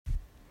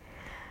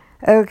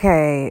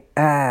Okay,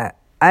 I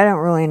don't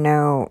really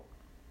know.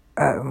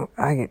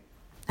 I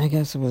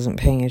guess I wasn't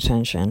paying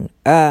attention.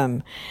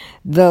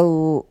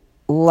 The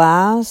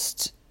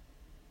last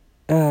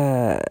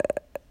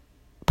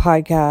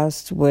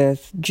podcast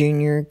with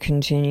Junior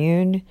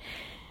continued,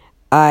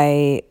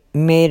 I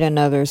made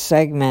another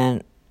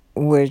segment,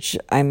 which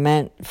I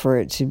meant for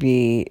it to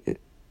be,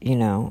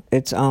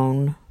 its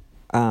own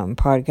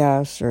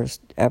podcast or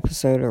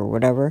episode or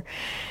whatever.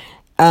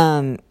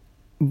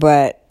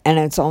 And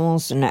it's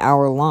almost an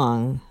hour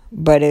long,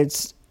 but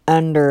it's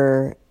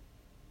under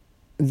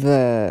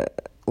the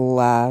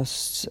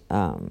last,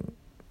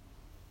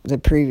 the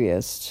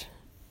previous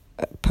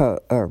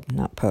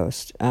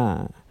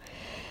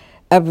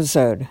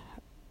episode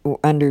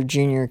under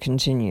Junior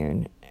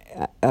Continued.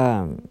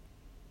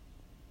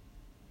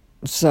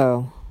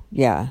 So,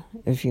 yeah,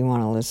 if you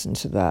want to listen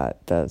to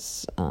that,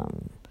 that's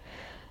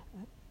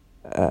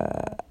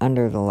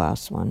under the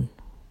last one.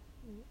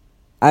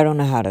 I don't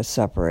know how to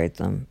separate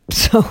them,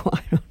 so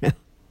I don't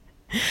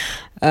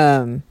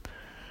know.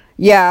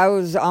 Yeah, I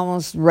was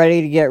almost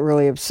ready to get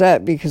really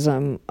upset because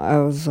I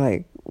was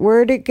like,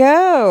 where'd it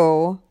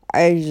go?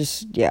 But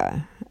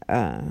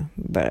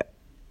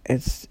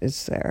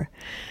it's there.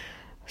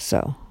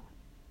 So,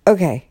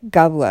 okay,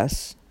 God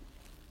bless.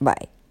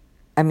 Bye.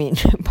 Bye.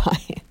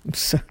 I'm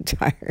so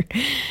tired.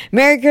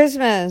 Merry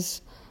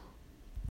Christmas.